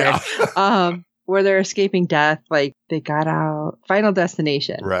 Right, sorry. yeah. Where they're escaping death, like they got out. Final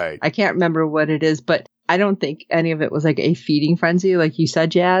Destination. Right. I can't remember what it is, but I don't think any of it was like a feeding frenzy, like you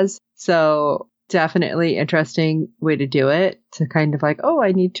said, Jazz. So definitely interesting way to do it, to kind of like, oh,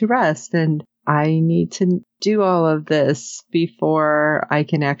 I need to rest and I need to do all of this before I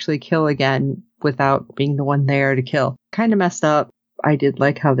can actually kill again without being the one there to kill. Kind of messed up. I did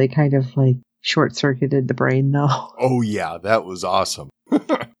like how they kind of like short-circuited the brain, though. Oh, yeah, that was awesome.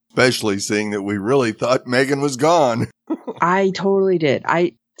 Especially seeing that we really thought Megan was gone. I totally did.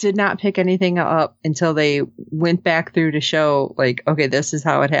 I did not pick anything up until they went back through to show, like, okay, this is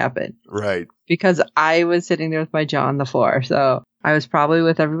how it happened. Right. Because I was sitting there with my jaw on the floor. So I was probably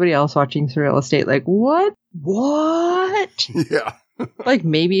with everybody else watching Surreal Estate, like, what? Yeah. Like,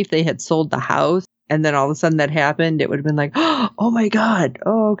 maybe if they had sold the house and then all of a sudden that happened, it would have been like, oh my God.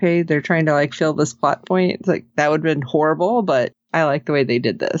 Oh, okay. They're trying to like fill this plot point. It's like, that would have been horrible, but I like the way they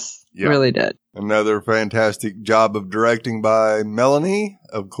did this. Yeah. Really did. Another fantastic job of directing by Melanie,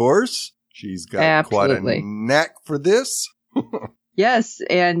 of course. She's got quite a knack for this. Yes,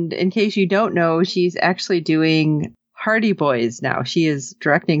 and in case you don't know, she's actually doing Hardy Boys now. She is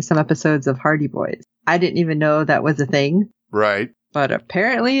directing some episodes of Hardy Boys. I didn't even know that was a thing. Right. But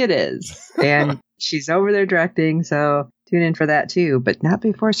apparently it is. And she's over there directing, so tune in for that too. But not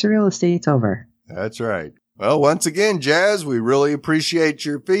before Surreal Estate's over. That's right. Well, once again, Jazz, we really appreciate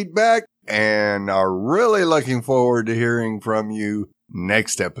your feedback and are really looking forward to hearing from you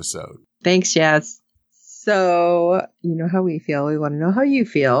next episode. Thanks, Jazz. So, you know how we feel. We want to know how you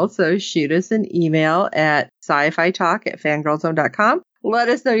feel. So shoot us an email at sci-fi-talk@fangirlzone.com. Let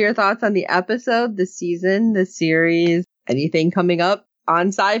us know your thoughts on the episode, the season, the series, anything coming up on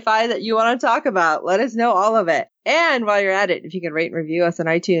sci-fi that you want to talk about. Let us know all of it. And while you're at it, if you can rate and review us on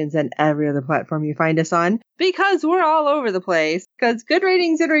iTunes and every other platform you find us on, because we're all over the place, because good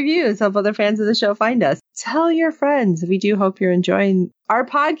ratings and reviews help other fans of the show find us. Tell your friends. We do hope you're enjoying our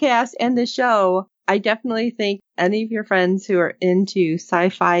podcast and the show. I definitely think any of your friends who are into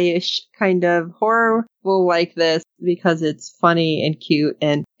sci-fi-ish kind of horror will like this because it's funny and cute.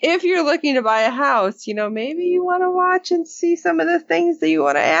 And if you're looking to buy a house, maybe you want to watch and see some of the things that you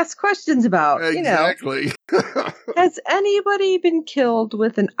want to ask questions about. Exactly. Has anybody been killed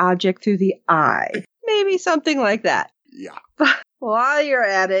with an object through the eye? Maybe something like that. Yeah. But while you're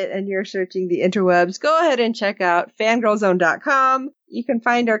at it and you're searching the interwebs, go ahead and check out fangirlzone.com. You can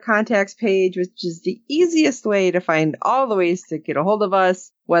find our contacts page, which is the easiest way to find all the ways to get a hold of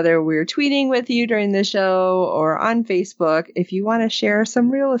us, whether we're tweeting with you during the show or on Facebook. If you want to share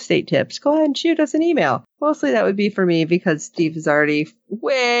some real estate tips, go ahead and shoot us an email. Mostly that would be for me because Steve is already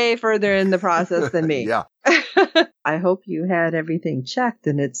way further in the process than me. Yeah. I hope you had everything checked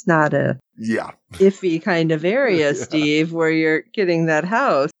and it's not a iffy kind of area, Steve, where you're getting that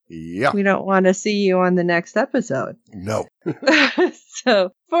house. Yeah. We don't want to see you on the next episode. No.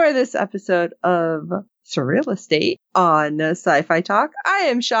 So for this episode of Surreal Estate on Sci-Fi Talk, I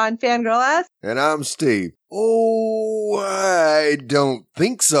am Sean Fangirl. And I'm Steve. Oh, I don't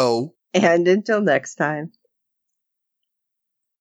think so. And until next time.